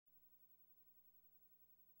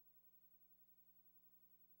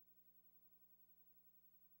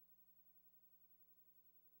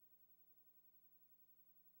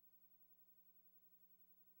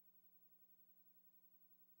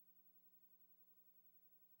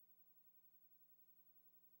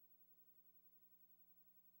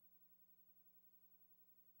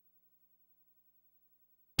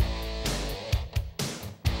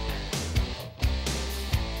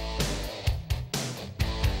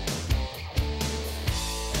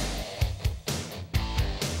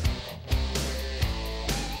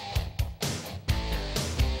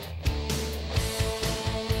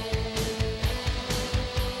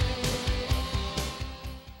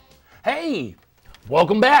Hey,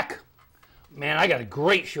 welcome back. Man, I got a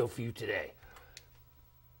great show for you today.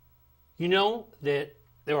 You know that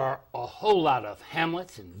there are a whole lot of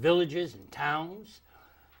hamlets and villages and towns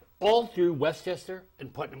all through Westchester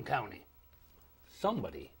and Putnam County.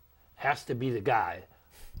 Somebody has to be the guy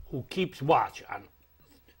who keeps watch on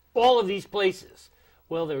all of these places.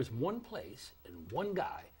 Well, there's one place and one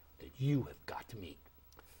guy that you have got to meet.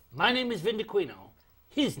 My name is Vin Dacquino.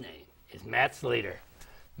 His name is Matt Slater.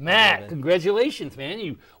 Matt, congratulations, man.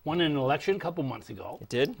 You won an election a couple months ago. It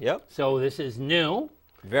did, yep. So this is new.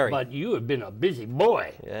 Very. But you have been a busy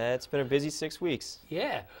boy. Yeah, it's been a busy 6 weeks.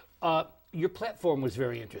 Yeah. Your platform was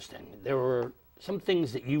very interesting. There were some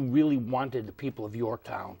things that you really wanted the people of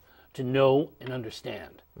Yorktown to know and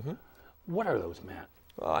understand. Mm-hmm. What are those, Matt?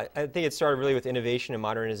 Well, I think it started really with innovation and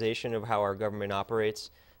modernization of how our government operates.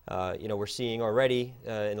 We're seeing already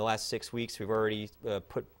in the last 6 weeks, we've already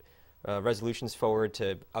put resolutions forward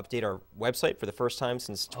to update our website for the first time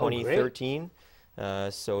since 2013.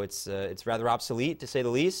 So it's rather obsolete, to say the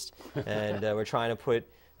least. And we're trying to put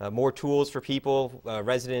more tools for people,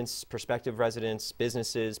 residents, prospective residents,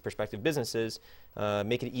 businesses, prospective businesses,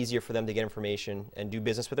 make it easier for them to get information and do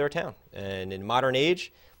business with our town. And in modern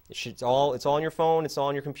age, it's all on your phone, it's all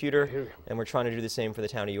on your computer, and we're trying to do the same for the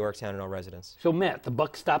town of Yorktown and all residents. So Matt, the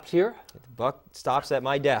buck stops here? The buck stops at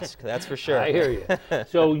my desk, that's for sure. I hear you.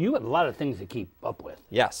 So you have a lot of things to keep up with.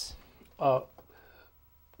 Yes.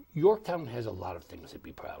 Yorktown has a lot of things to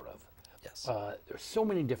be proud of. Yes. There's so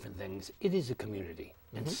many different things. It is a community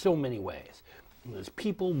in so many ways. And there's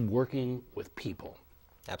people working with people.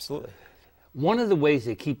 Absolutely. One of the ways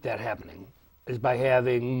they keep that happening is by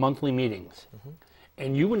having monthly meetings.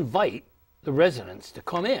 And you invite the residents to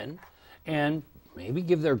come in and maybe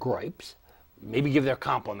give their gripes, maybe give their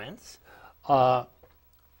compliments.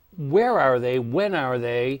 Where are they, when are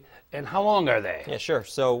they, and how long are they? Yeah, sure.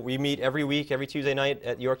 So we meet every week, every Tuesday night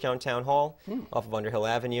at Yorktown Town Hall off of Underhill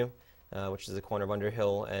Avenue, which is the corner of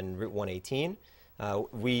Underhill and Route 118.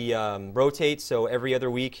 We rotate, so every other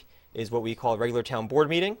week is what we call a regular town board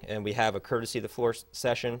meeting, and we have a courtesy of the floor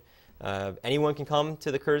session. Anyone can come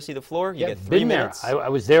to the courtesy of the floor. You get 3 minutes. I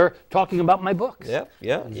was there talking about my books. Yep,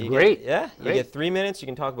 yeah. It's great. You get 3 minutes. You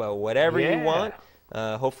can talk about whatever you want.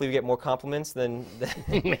 Hopefully we get more compliments than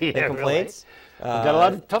complaints. We've got a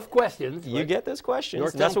lot of tough questions. You get those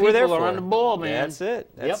questions. That's what we're there for. Are on the ball, man. That's it.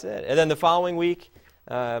 That's it. And then the following week,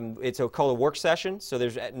 it's called a work session. So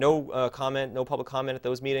there's no public comment at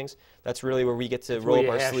those meetings. That's really where we get to roll up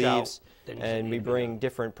our sleeves and we bring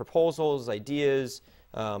different proposals, ideas,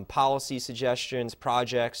 policy suggestions,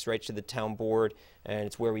 projects right to the town board, and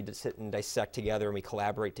it's where we sit and dissect together and we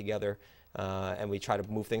collaborate together and we try to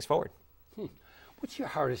move things forward. What's your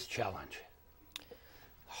hardest challenge?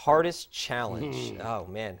 Hardest challenge? Oh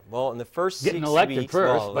man! Well, in the first 6 weeks,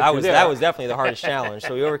 first, that was definitely the hardest challenge.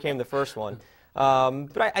 So we overcame the first one.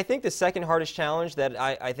 But I think the second hardest challenge that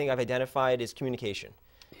I think I've identified is communication.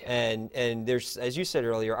 And there's, as you said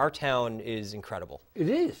earlier, our town is incredible. It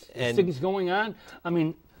is. There's things going on. I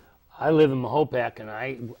mean, I live in Mahopac, and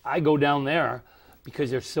I go down there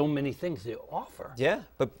because there's so many things they offer. Yeah,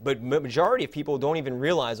 but majority of people don't even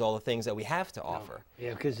realize all the things that we have to offer.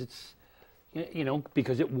 Yeah, because it's,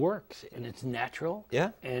 because it works and it's natural.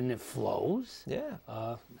 Yeah. And it flows. Yeah.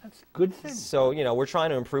 That's a good thing. So, we're trying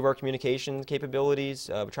to improve our communication capabilities.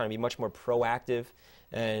 We're trying to be much more proactive,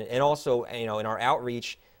 and also, in our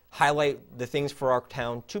outreach, highlight the things for our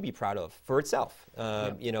town to be proud of for itself.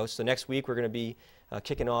 So next week we're going to be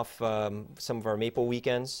kicking off some of our Maple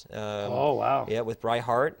weekends. Oh, wow. Yeah, with Bry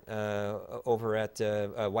Hart over at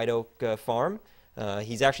White Oak Farm.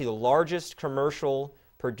 He's actually the largest commercial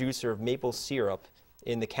producer of maple syrup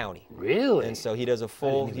in the county. Really? And so he does a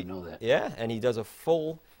full... I didn't even know that. Yeah, and he does a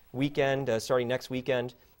full weekend starting next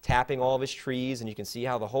weekend, tapping all of his trees, and you can see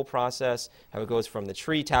how the whole process, how it goes from the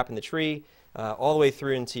tree, tapping the tree, all the way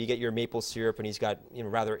through until you get your maple syrup, and he's got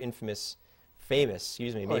rather famous, maple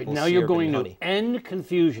syrup. Now you're going to end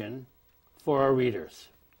confusion for our readers.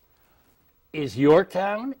 Is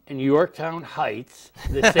Yorktown and Yorktown Heights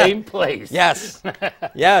the same place? Yes,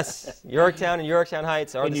 yes. Yorktown and Yorktown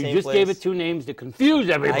Heights are the same place. And you just gave it two names to confuse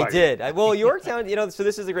everybody. I did. Well, Yorktown, so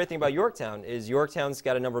this is the great thing about Yorktown, is Yorktown's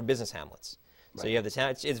got a number of business hamlets. So you have the town,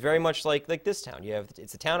 it's very much like this town.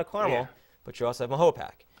 It's the town of Carmel, but you also have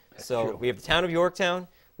Mahopac. So we have the town of Yorktown,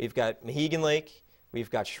 we've got Mohegan Lake,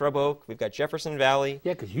 we've got Shrub Oak, we've got Jefferson Valley.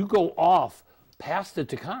 Yeah, because you go off past the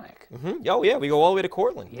Taconic. Oh yeah, we go all the way to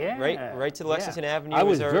Cortland. Yeah. Right to Lexington Avenue. I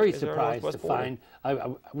was very surprised to find, I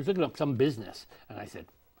was looking up some business, and I said,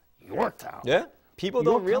 Yorktown? Yeah. People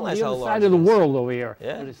don't realize the how other large side of the it is. world over here.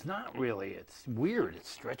 Yeah. But it's not really. It's weird. It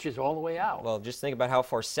stretches all the way out. Well, just think about how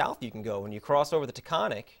far south you can go. When you cross over the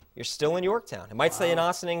Taconic, you're still in Yorktown. It might say an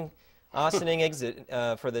Ossining exit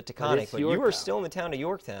for the Taconic, but you are Yorktown. still in the town of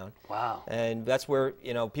Yorktown. Wow. And that's where,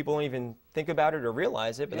 people don't even think about it or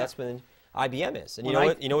realize it, but that's when IBM is. And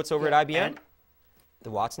you know what's over at IBM? And,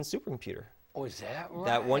 The Watson supercomputer. oh, is that right?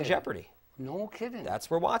 That won Jeopardy. No kidding. That's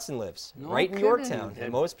where Watson lives, No right in kidding. Yorktown.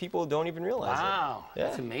 And most people don't even realize wow. it. Yeah.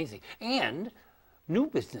 That's amazing. And new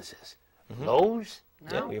businesses. Lowe's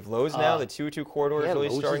now. Yeah, we have Lowe's now. The 202 corridor is really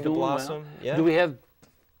Lowe's starting to doing well. blossom. Yeah. Do we have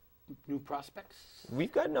new prospects?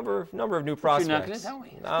 We've got a number of new You're prospects. not going to tell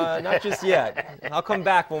me. Not just yet. I'll come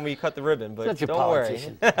back when we cut the ribbon, but Such a don't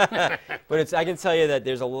politician. worry. But I can tell you that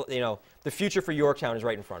there's the future for Yorktown is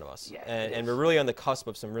right in front of us, Yeah, and we're really on the cusp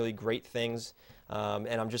of some really great things. And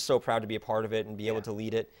I'm just so proud to be a part of it and be able to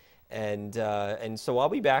lead it. And so I'll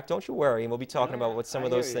be back. Don't you worry. And we'll be talking about what some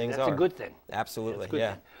of those things That's are. a good thing. Absolutely. That's a good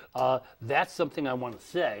Yeah. thing. That's something I want to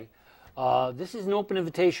say. This is an open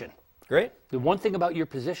invitation. Great. The one thing about your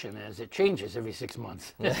position is it changes every 6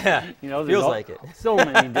 months. Yeah. There's Feels like it. So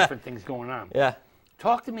many different things going on. Yeah.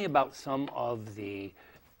 Talk to me about some of the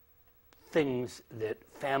things that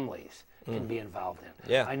families can be involved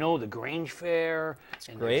in. Yeah. I know the Grange Fair.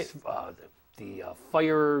 And great. The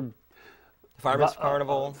fire. Fireman's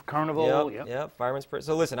Carnival. Carnival. Yep. Fireman's.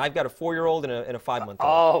 So listen, I've got a 4-year-old and a 5-month-old.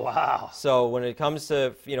 Oh, wow. So when it comes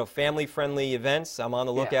to family-friendly events, I'm on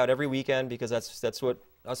the lookout every weekend because that's what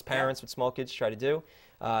us parents with small kids try to do.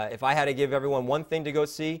 If I had to give everyone one thing to go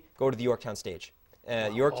see, go to the Yorktown stage.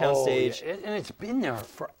 Yorktown stage. Yeah. And it's been there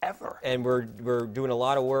forever. And we're doing a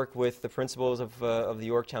lot of work with the principals of the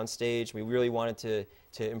Yorktown stage. We really wanted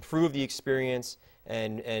to improve the experience.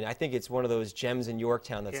 And I think it's one of those gems in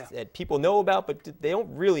Yorktown that people know about, but they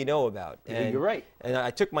don't really know about. And, you're right. And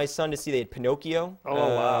I took my son to see, they had Pinocchio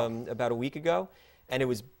about a week ago, and it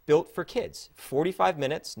was built for kids. 45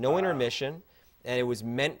 minutes, no intermission, and it was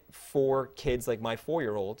meant for kids like my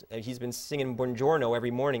 4-year-old. And he's been singing Buongiorno every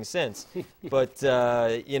morning since. But,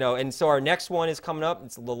 and so our next one is coming up.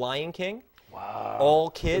 It's The Lion King. Wow. All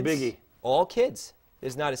kids. It's a biggie. All kids.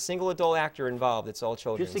 There's not a single adult actor involved. It's all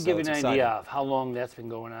children. Just to give you an idea of how long that's been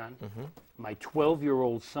going on, my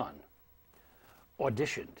 12-year-old son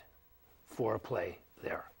auditioned for a play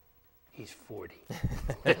there. He's 40.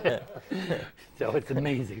 So it's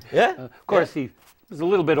amazing. Yeah. Of course, he was a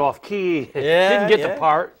little bit off key. Yeah, Didn't get the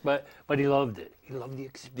part, but he loved it. He loved the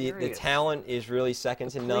experience. The talent is really second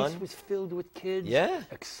to none. The place was filled with kids,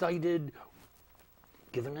 excited,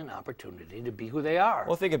 given an opportunity to be who they are.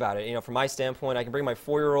 Well, think about it. From my standpoint, I can bring my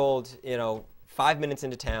 4-year-old, 5 minutes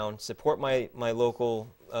into town, support my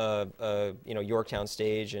local, Yorktown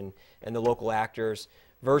stage and the local actors,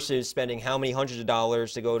 versus spending how many hundreds of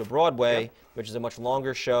dollars to go to Broadway, which is a much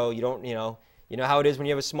longer show. You don't, you know how it is when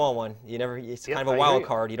you have a small one. It's kind of a wild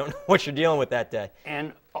card. You don't know what you're dealing with that day.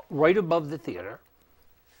 And right above the theater,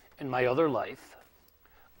 in my other life,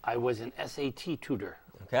 I was an SAT tutor.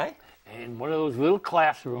 Okay. In one of those little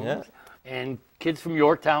classrooms, and kids from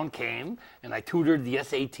Yorktown came, and I tutored the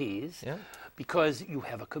SATs because you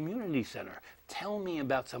have a community center. Tell me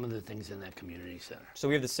about some of the things in that community center. So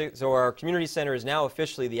we have our community center is now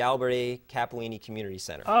officially the Albert A. Cappellini Community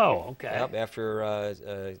Center. Oh, okay. Yep, after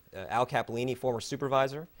Al Cappellini, former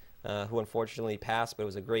supervisor, who unfortunately passed, but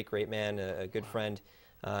was a great man, a good friend,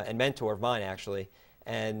 and mentor of mine, actually.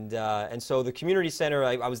 And so the community center,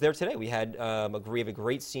 I was there today. We have a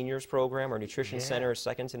great seniors program. Our nutrition center is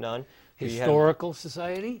second to none. Historical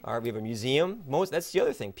Society. We have a museum. That's the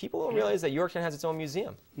other thing. People don't realize that Yorktown has its own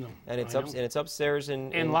museum. No, and it's upstairs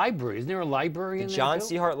in library. Isn't there a library in there? John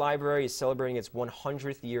C. Hart Library is celebrating its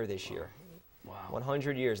 100th year this year. Wow.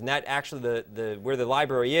 100 years. And that actually, where the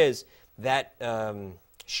library is, that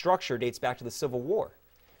structure dates back to the Civil War.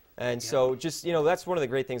 And so just, that's one of the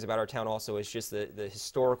great things about our town also is just the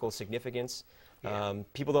historical significance.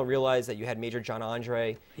 People don't realize that you had Major John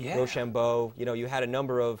Andre, Rochambeau. You had a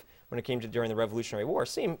number of, when it came to during the Revolutionary War.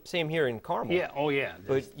 Same here in Carmel. Yeah, oh yeah.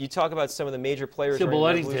 But you talk about some of the major players Sybil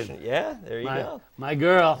during the Ludington. Revolution. Yeah, there you go. My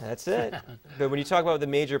girl. That's it. But when you talk about the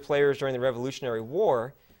major players during the Revolutionary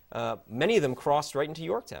War, many of them crossed right into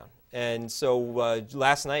Yorktown. And so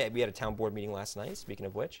last night, we had a town board meeting last night, speaking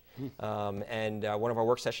of which, and one of our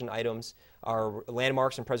work session items, our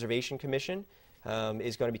Landmarks and Preservation Commission,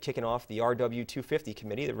 is going to be kicking off the RW 250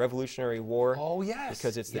 committee, the Revolutionary War. Oh, yes.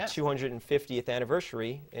 Because it's the 250th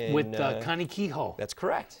anniversary. With Connie Kehoe. That's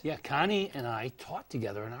correct. Yeah, Connie and I taught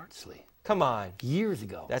together in Artsley. Come on. Years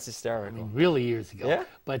ago. That's hysterical. Really years ago. Yeah?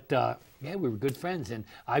 But, we were good friends. And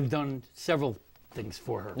I've done several things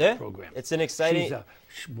for her Yeah, program. it's an exciting.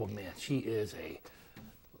 Well, man, she is a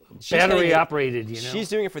She's battery operated. You know, She's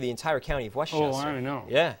doing it for the entire county of Westchester. Oh, I know.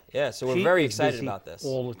 Yeah, yeah. So we're She very is excited busy about this.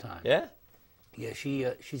 all the time. Yeah. Yeah,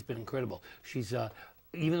 she's been incredible. She's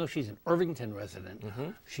even though she's an Irvington resident,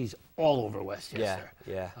 she's all over Westchester.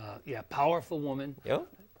 Yeah. Powerful woman. Yep.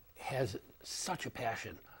 Has such a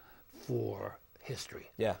passion for history.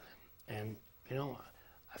 Yeah. And you know,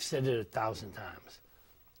 I've said it 1,000 times.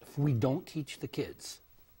 If we don't teach the kids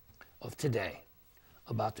of today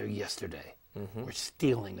about their yesterday, we're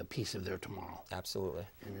stealing a piece of their tomorrow. Absolutely.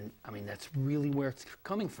 And I mean, that's really where it's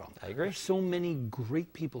coming from. I agree. There's so many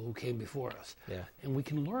great people who came before us. Yeah. And we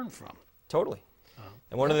can learn from. Totally.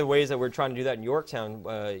 And one of the ways that we're trying to do that in Yorktown,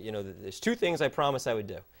 you know, there's two things I promised I would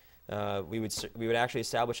do. We would actually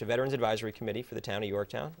establish a Veterans Advisory Committee for the town of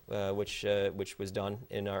Yorktown, which was done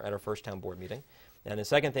at our first town board meeting. And the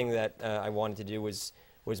second thing that I wanted to do was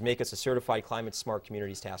make us a certified climate smart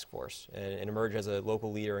communities task force and emerge as a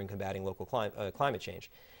local leader in combating local climate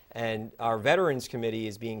change. And our Veterans Committee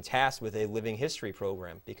is being tasked with a living history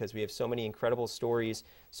program because we have so many incredible stories,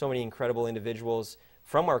 so many incredible individuals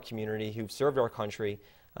from our community who've served our country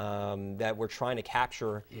that we're trying to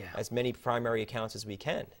capture as many primary accounts as we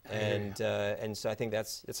can. And so I think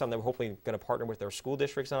that's something that we're hopefully going to partner with our school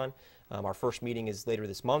districts on. Our first meeting is later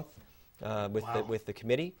this month with the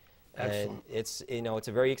committee. Excellent. And it's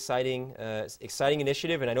a very exciting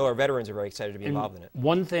initiative, and I know our veterans are very excited to be involved in it.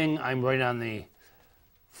 One thing I'm right on the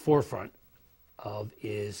forefront of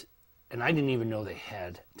is, and I didn't even know they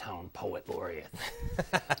had town poet laureate,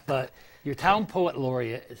 but your town poet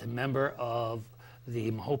laureate is a member of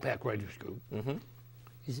the Mahopac Writers Group.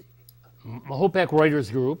 Mahopac Writers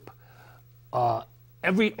Group,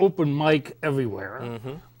 every open mic everywhere.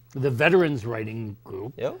 The Veterans Writing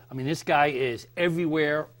Group. Yep. I mean, this guy is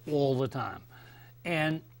everywhere all the time.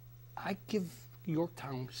 And I give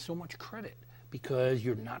Yorktown so much credit because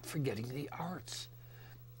you're not forgetting the arts,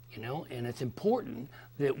 you know, and it's important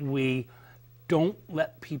that we don't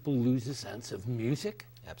let people lose a sense of music,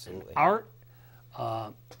 Absolutely. art,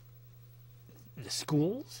 the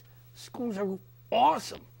schools. Schools are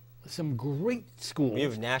awesome. Some great schools. We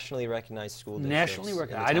have nationally recognized school districts. Nationally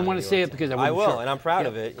recognized. I didn't want to say it because I wasn't will, sure. and I'm proud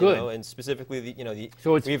of it. Good. You know, and specifically,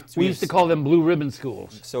 So we used to call them blue ribbon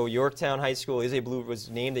schools. So Yorktown High School was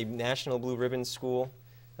named a national blue ribbon school,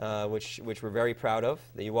 which we're very proud of.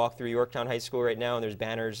 That you walk through Yorktown High School right now, and there's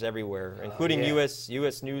banners everywhere, including U.S.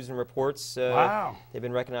 News and Reports. Wow. They've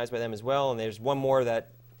been recognized by them as well, and there's one more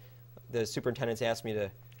that the superintendent's asked me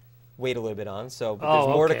to wait a little bit on, so but there's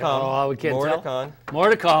more to come. Oh, we can't more tell. to come. More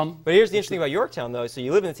to come. But here's the interesting thing about Yorktown, though. So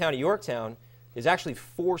you live in the town of Yorktown. There's actually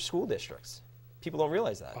 4 school districts. People don't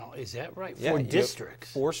realize that. Well, is that right? Yeah, 4 you have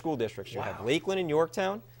districts. 4 school districts. You Wow. have Lakeland and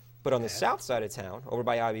Yorktown, but on the south side of town, over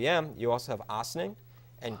by IBM, you also have Ossining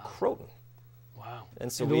and Croton. Wow.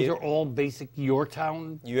 And so those are all basic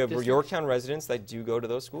Yorktown You have districts? Yorktown residents that do go to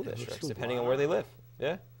those school districts, depending on where they live.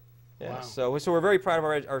 Yeah. Yeah. Wow. So we're very proud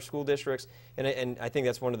of our school districts, and I think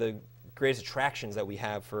that's one of the greatest attractions that we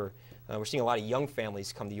have for. We're seeing a lot of young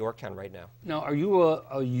families come to Yorktown right now. Now, are you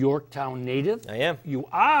a Yorktown native? I am. You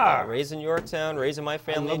are. Raised in Yorktown, raising my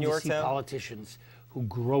family in I love to see Yorktown. politicians who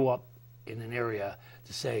grow up in an area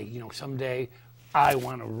to say, you know, someday I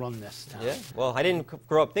want to run this town. Yeah. Well, I didn't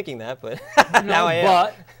grow up thinking that, but No, now I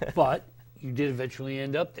am. but you did eventually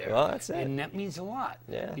end up there. Well, that's it. And that means a lot.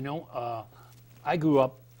 Yeah. You know, I grew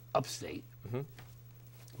up upstate. A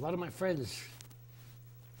lot of my friends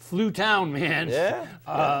flew town, man.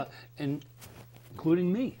 Yeah. And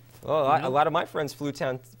including me. Well, a lot of my friends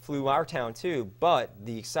flew our town too. But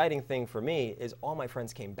the exciting thing for me is all my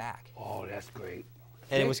friends came back, Oh, that's great.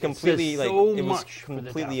 and it was says completely so it was much for the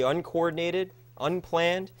completely uncoordinated,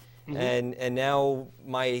 unplanned. And now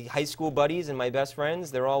my high school buddies and my best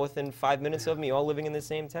friends, they're all within 5 minutes of me, all living in the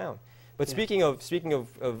same town. But speaking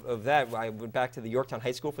of that, I went back to the Yorktown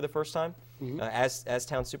High School for the first time as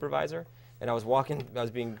town supervisor, and I was walking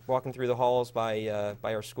through the halls by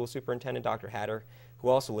our school superintendent, Dr. Hatter, who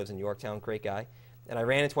also lives in Yorktown, great guy. And I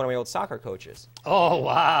ran into one of my old soccer coaches. Oh,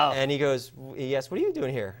 wow. And he asked, "What are you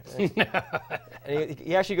doing here?" And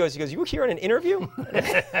he actually goes, "You were here on an interview?" You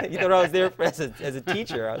thought I was there as a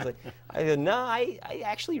teacher. I was like, "No, I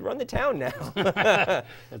actually run the town now."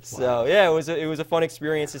 So yeah, it was a fun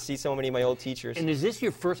experience to see so many of my old teachers. And is this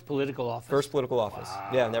your first political office? First political office. Wow.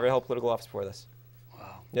 Yeah, never held political office before this.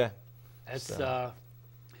 Wow. Yeah. That's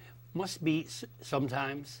must be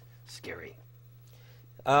sometimes scary.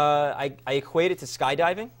 I equate it to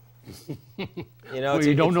skydiving. You know, Where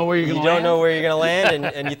you don't know where you're going to land? You don't know where you're going to land,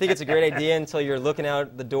 and you think it's a great idea until you're looking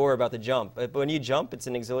out the door about the jump. But when you jump, it's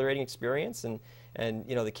an exhilarating experience, and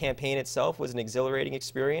you know, the campaign itself was an exhilarating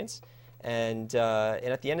experience. And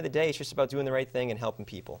at the end of the day, it's just about doing the right thing and helping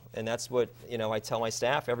people. And that's what, you know, I tell my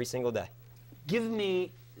staff every single day. Give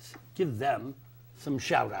them some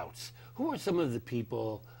shout outs. Who are some of the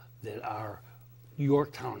people that are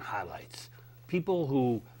Yorktown highlights? People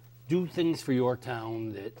who do things for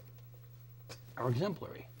Yorktown that are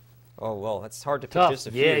exemplary. Oh, well, that's hard to pick Tough. just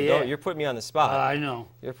a few. Yeah. You're putting me on the spot. I know.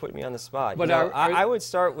 You're putting me on the spot. But you know, I would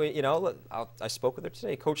start with, you know, I spoke with her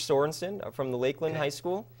today, Coach Sorensen from the Lakeland High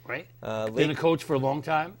School. Right. Been a coach for a long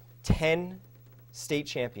time. 10 state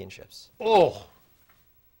championships. Oh.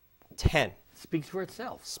 10. Speaks for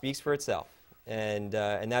itself. Speaks for itself. And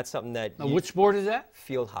that's something that... Now, which sport is that?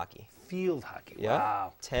 Field hockey. Field hockey. Yeah.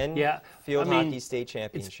 Wow. 10 field hockey state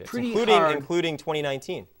championships, including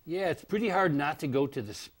 2019. Yeah, it's pretty hard not to go to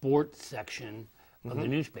the sports section of the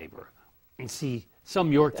newspaper and see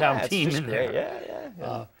some Yorktown team in there.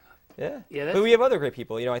 Yeah. But we have other great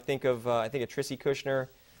people. You know, I think of Trissy Kushner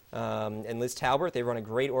and Liz Talbert. They run a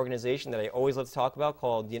great organization that I always love to talk about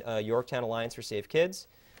called Yorktown Alliance for Safe Kids.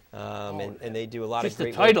 And they do a lot of great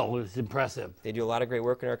work. Just the title is impressive. They do a lot of great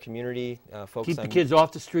work in our community. Keep the kids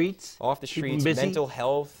off the streets. Off the streets, mental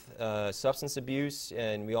health, substance abuse,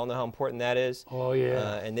 and we all know how important that is. Oh,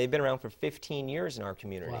 yeah. And they've been around for 15 years in our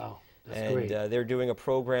community. Wow, that's great. And they're doing a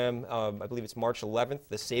program, I believe it's March 11th,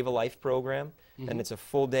 the Save a Life program. And it's a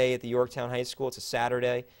full day at the Yorktown High School. It's a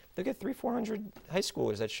Saturday. They'll get 300-400 high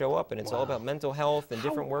schoolers that show up, and it's all about mental health and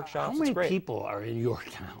different workshops. How many people are in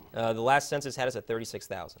Yorktown? The last census had us at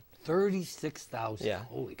 36,000. 36,000. Yeah.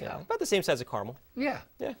 Holy cow. Yeah. About the same size as Carmel. Yeah.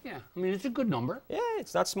 I mean, it's a good number. Yeah,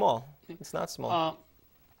 it's not small. It's not small.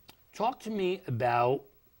 Talk to me about,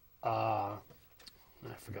 I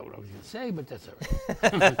forgot what I was going to say, but that's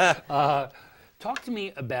all right. Talk to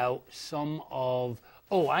me about some of,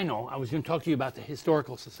 I know. I was going to talk to you about the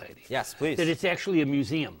Historical Society. Yes, please. That it's actually a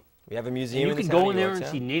museum. We have a museum and you can go in there and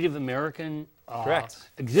see Native American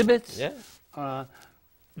exhibits. Yeah.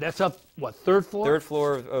 That's up, what, third floor? Third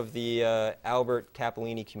floor of the Albert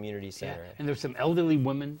Cappellini Community Center. And there's some elderly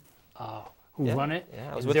women who run it.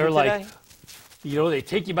 Yeah, I was with them today. You know, they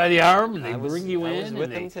take you by the arm and they bring you in. I was with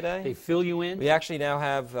them today. They fill you in. We actually now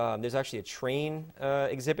have, there's actually a train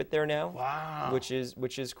exhibit there now. Wow. Which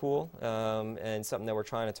is cool, and something that we're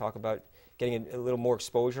trying to talk about getting a little more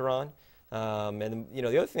exposure on. And you know,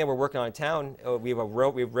 the other thing that we're working on in town, we have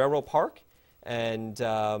Railroad Park, and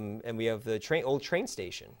we have the old train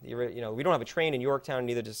station. You know, we don't have a train in Yorktown,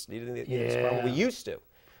 neither does Carmel. We used to.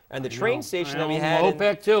 And the train station that we had,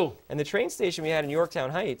 and the train station we had in Yorktown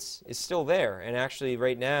Heights is still there. And actually,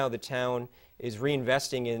 right now, the town is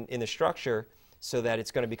reinvesting in the structure so that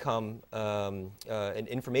it's going to become an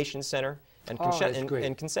information center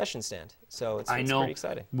and concession stand. So it's pretty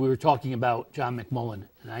exciting. We were talking about John McMullen,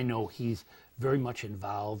 and I know he's very much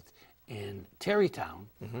involved in Terrytown,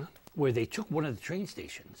 where they took one of the train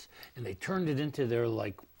stations and they turned it into their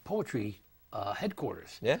poetry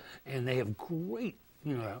headquarters. Yeah. And they have great,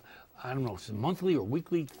 you know, I don't know, some monthly or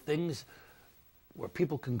weekly things where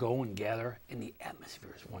people can go and gather, and the atmosphere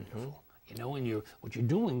is wonderful. You know, and what you're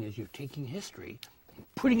doing is you're taking history, and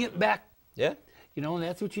putting it back. Yeah. You know, and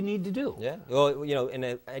that's what you need to do. Yeah. Well, you know,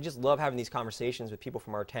 and I just love having these conversations with people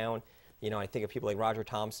from our town. You know, I think of people like Roger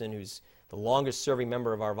Thompson, who's the longest serving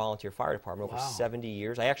member of our volunteer fire department, over 70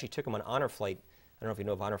 years. I actually took him on honor flight. I don't know if you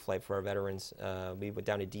know of honor flight for our veterans. We went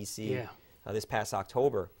down to D.C. This past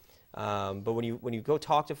October. But when you go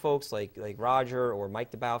talk to folks like Roger or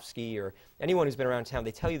Mike Dabowski or anyone who's been around town,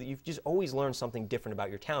 they tell you that you've just always learned something different about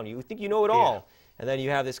your town. You think you know it all, and then you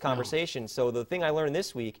have this conversation. So the thing I learned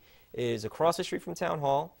this week is across the street from Town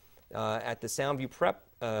Hall, at the Soundview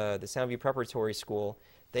Preparatory School,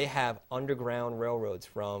 they have underground railroads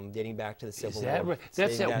from dating back to the Civil War. Right?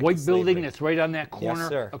 That's that white building that's right on that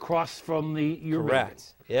corner across from your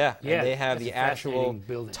Correct. Yeah. And they have the actual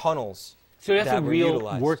tunnels. So that's a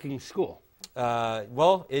real working school.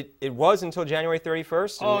 Well, it was until January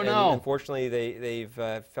 31st. And unfortunately,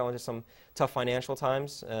 they've fell into some tough financial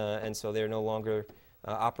times, and so they're no longer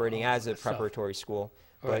operating as a preparatory school.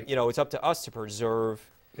 But you know, it's up to us to preserve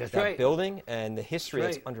that building and the history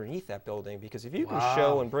that's underneath that building. Because if you can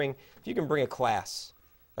show and bring a class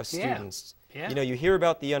of students. You know, you hear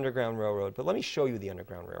about the Underground Railroad, but let me show you the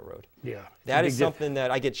Underground Railroad. Yeah. That is something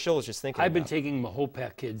that I get chills just thinking about. I've been taking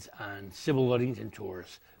Mahopac kids on Sybil Ludington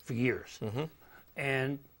tours for years.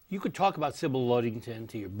 And you could talk about Sybil Ludington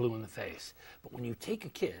till you're blue in the face. But when you take a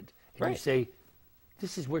kid and you say,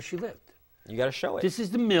 this is where she lived. You got to show it. This is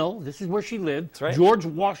the mill. This is where she lived. That's right. George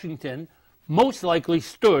Washington most likely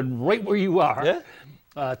stood right where you are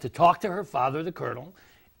to talk to her father, the colonel,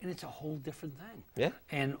 and it's a whole different thing. Yeah.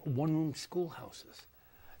 And one-room schoolhouses,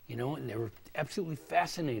 you know, and they were absolutely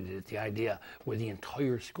fascinated at the idea where the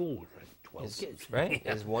entire school was like 12 kids. Right,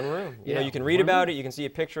 Yeah. is one room. You Yeah, know, you can read one about room. it, you can see a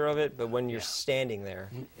picture of it, but when you're standing there,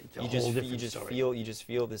 It's a you whole just different story. you just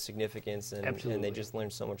feel the significance, and Absolutely. they just learn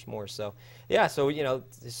so much more. So yeah, so you know,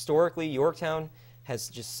 historically Yorktown has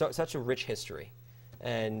just such a rich history.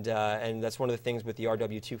 And that's one of the things with the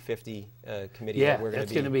RW 250 committee Yeah, that we're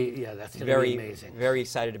that's going to be that's gonna very be amazing. very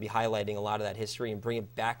excited to be highlighting a lot of that history and bring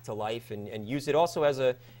it back to life and use it also as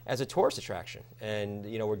a tourist attraction. And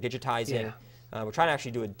you know, we're digitizing. We're trying to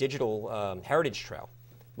actually do a digital heritage trail,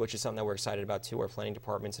 which is something that we're excited about too. Our planning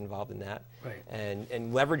department's involved in that. Right. And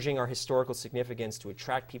leveraging our historical significance to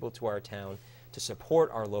attract people to our town, to support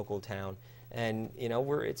our local town. And you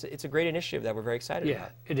know, it's a great initiative that we're very excited Yeah,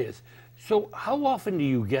 about. it is. So how often do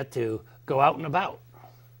you get to go out and about?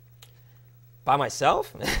 By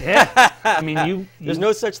myself? Yeah. I mean, There's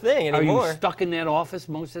no such thing Are anymore. you stuck in that office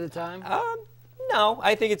most of the time? No,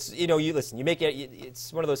 I think it's, you know, you listen, you make it,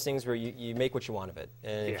 it's one of those things where you make what you want of it.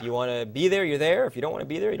 And if Yeah. you want to be there, you're there. If you don't want to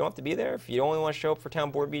be there, you don't have to be there. If you only want to show up for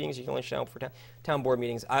town board meetings, you can only show up for town board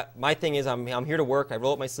meetings. My thing is I'm here to work. I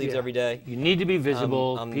roll up my sleeves Yeah. every day. You need to be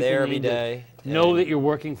visible. I'm People there every need to day, know and- that you're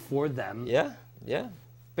working for them. Yeah, yeah.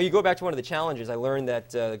 But you go back to one of the challenges. I learned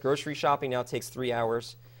that grocery shopping now takes 3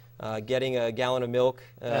 hours. Getting a gallon of milk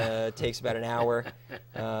takes about an hour.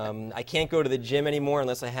 I can't go to the gym anymore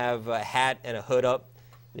unless I have a hat and a hood up,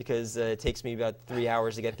 because it takes me about 3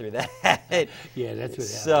 hours to get through that. Yeah, that's what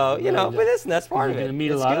happens. So, you know, but that's part of it. You're going to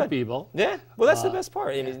meet a It's lot good. of people. Yeah, well, that's the best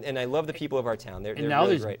part. And I love the people of our town. They're And now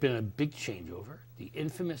really there's great. been a big changeover. The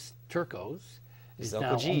infamous Turco's is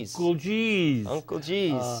Uncle now G's. Uncle G's. Uncle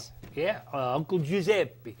G's. Uncle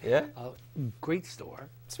Giuseppe. Yeah. Great store.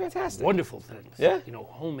 It's fantastic. Wonderful things. Yeah. You know,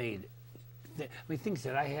 homemade. I mean, things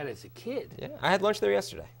that I had as a kid. Yeah, I had lunch there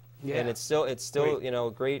yesterday. Yeah. And it's still Great. you know,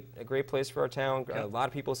 a great place for our town. A lot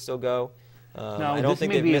of people still go. Now, I don't this think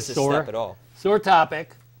may they've be missed a sore, step at all. Sore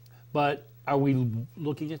topic, but are we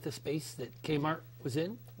looking at the space that Kmart was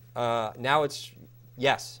in? Now it's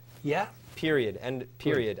yes. Yeah. Period. End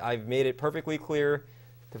period. I've made it perfectly clear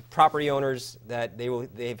to property owners that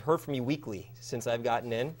they've heard from me weekly since I've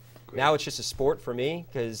gotten in. Great. Now it's just a sport for me,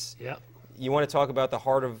 because Yeah. you want to talk about the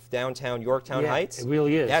heart of downtown Yorktown Yeah, Heights. it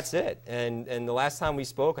really is. That's it. And the last time we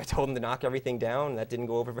spoke, I told them to knock everything down, and that didn't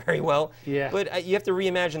go over very well. Yeah. But you have to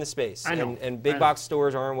reimagine the space. I know. And I big know. box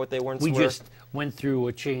stores aren't what they once We were. just went through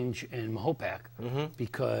a change in Mahopac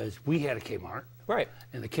because we had a Kmart, Right.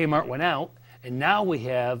 and the Kmart went out, and now we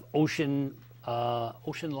have Ocean Lot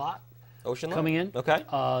Ocean Lot? coming in. Okay.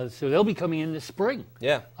 So they'll be coming in this spring.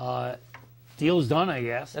 Yeah. Deal's done, I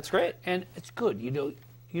guess. That's great. And it's good. You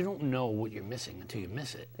don't know what you're missing until you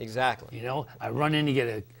miss it. Exactly. You know, I run in to get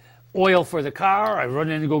a oil for the car. I run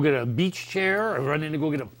in to go get a beach chair. I run in to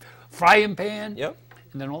go get a frying pan. Yep.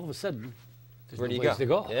 And then all of a sudden, there's Where no do you place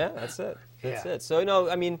go? to go. Yeah, that's it. That's Yeah. it. So no,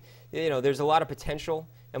 I mean, you know, there's a lot of potential.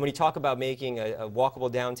 And when you talk about making a walkable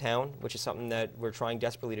downtown, which is something that we're trying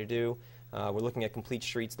desperately to do, we're looking at complete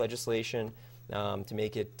streets legislation to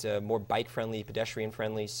make it more bike-friendly,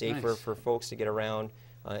 pedestrian-friendly, safer Nice. for folks to get around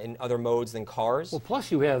in other modes than cars. Well, plus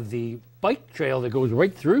you have the bike trail that goes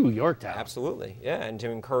right through Yorktown. Absolutely, yeah, and to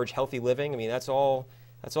encourage healthy living. I mean, that's all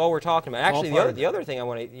we're talking about. All Actually, part of the other thing I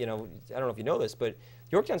want to, you know, I don't know if you know this, but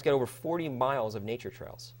Yorktown's got over 40 miles of nature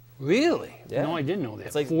trails. Really? Yeah. No, I didn't know that.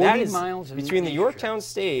 It's like 40 that is miles of between the nature. Yorktown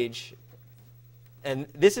stage, and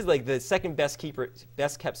this is like the second best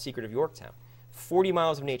kept secret of Yorktown. 40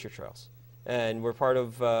 miles of nature trails, and we're part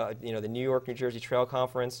of you know, the New York New Jersey Trail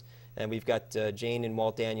Conference, and we've got Jane and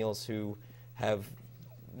Walt Daniels, who have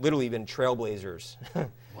literally been trailblazers.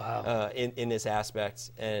 Wow. In this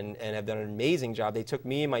aspect, and have done an amazing job. They took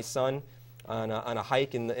me and my son on a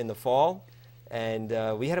hike in the fall, and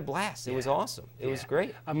we had a blast. It was awesome. It was Yeah.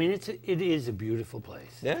 great. I mean, it is a beautiful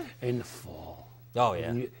place. Yeah. In the fall. Oh, yeah.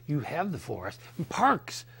 And you have the forest and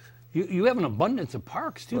parks. You have an abundance of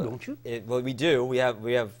parks too, don't you? Well, we do. We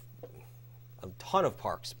have a ton of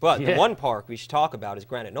parks, but the Yeah. one park we should talk about is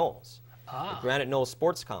Granite Knolls, Ah. the Granite Knolls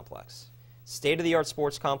Sports Complex, state-of-the-art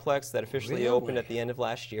sports complex that officially opened Really? at the end of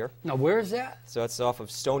last year. Now, where is that? So it's off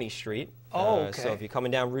of Stony Street. Oh, So okay. if you're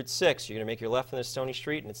coming down Route 6, you're going to make your left on the Stony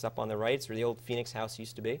Street, and it's up on the right. It's where the old Phoenix House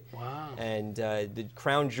used to be. Wow. And the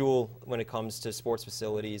crown jewel when it comes to sports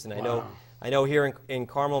facilities. And Wow. I know here in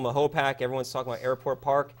Carmel, Mahopac, everyone's talking about Airport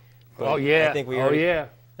Park. But Oh, yeah. I think we Oh, already, yeah.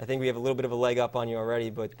 I think we have a little bit of a leg up on you already.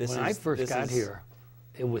 But this When is I first this got is- here,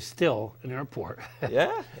 it was still an airport.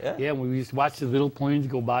 Yeah, yeah. Yeah, we used to watch the little planes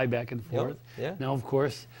go by back and forth. yeah. Now, of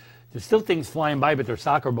course, there's still things flying by, but they're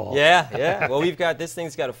soccer balls. Yeah, yeah. Well, this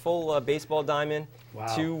thing's got a full baseball diamond,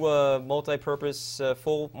 Wow. 2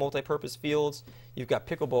 full multi-purpose fields. You've got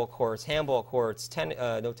pickleball courts, handball courts,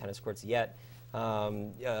 no tennis courts yet.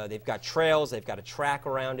 They've got trails. They've got a track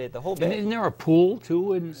around it. The whole And bit. isn't there a pool,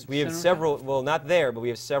 too? We have several. Well, not there, but we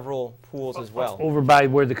have several pools as well. Over by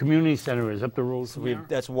where the community center is, up the road from there?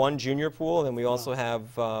 That's one junior pool, and then we also have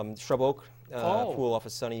Shrub Oak pool off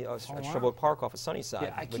of Shrub Oak Park off of Sunnyside,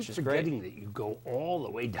 Yeah, I keep which is great. forgetting that you go all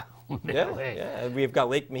the way down. Yeah, LA. yeah. We've got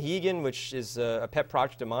Lake Mohegan, which is a pet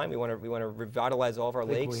project of mine. We want to revitalize all of our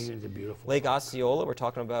lakes. Mohegan's a beautiful Lake Osceola, we're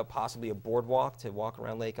talking about possibly a boardwalk to walk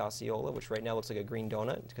around Lake Osceola, which right now looks like a green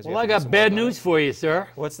donut. Well, I got bad news for you, sir.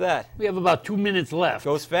 What's that? We have about 2 minutes left.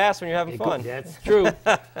 Goes fast when you're having fun. That's true.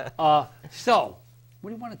 So, what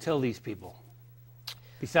do you want to tell these people?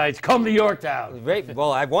 Besides, come to Yorktown. Great.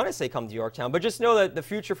 Well, I want to say come to Yorktown, but just know that the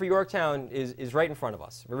future for Yorktown is right in front of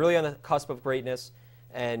us. We're really on the cusp of greatness,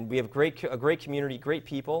 and we have a great community, great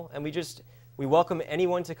people, and we welcome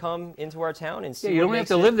anyone to come into our town and see. Yeah, you don't have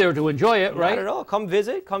to live there to enjoy it, right? Not at all. Come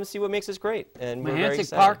visit. Come see what makes us great. And we're very Mahansic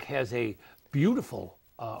excited. Park has a beautiful,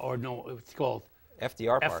 it's called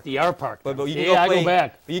FDR Park. FDR Park. But you can yeah, go play, I go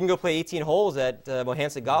back. But you can go play 18 holes at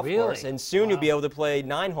Mahansic Golf Really? Course, and soon you'll be able to play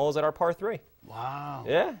 9 holes at our par 3. Wow.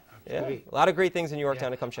 Yeah, yeah. great. A lot of great things in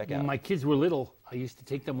Yorktown to come check When out. my kids were little, I used to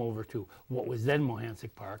take them over to what was then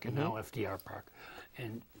Mahansic Park and now FDR Park.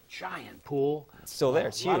 And giant pool. It's still there.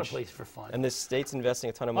 It's a lot of huge. place for fun. And the state's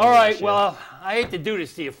investing a ton of money. All right, this year. well, I hate to do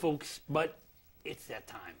this to you folks, but it's that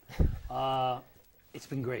time. It's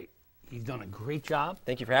been great. You've done a great job.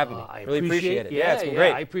 Thank you for having me. I Really appreciate it. Yeah, it's been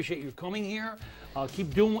great. I appreciate you coming here.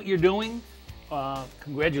 Keep doing what you're doing.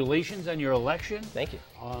 Congratulations on your election. Thank you.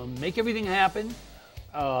 Make everything happen.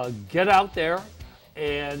 Get out there,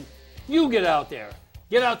 and you get out there.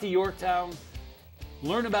 Get out to Yorktown.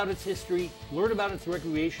 Learn about its history. Learn about its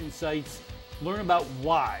recreation sites. Learn about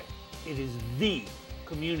why it is the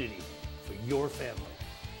community for your family.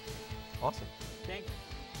 Awesome. Thank you.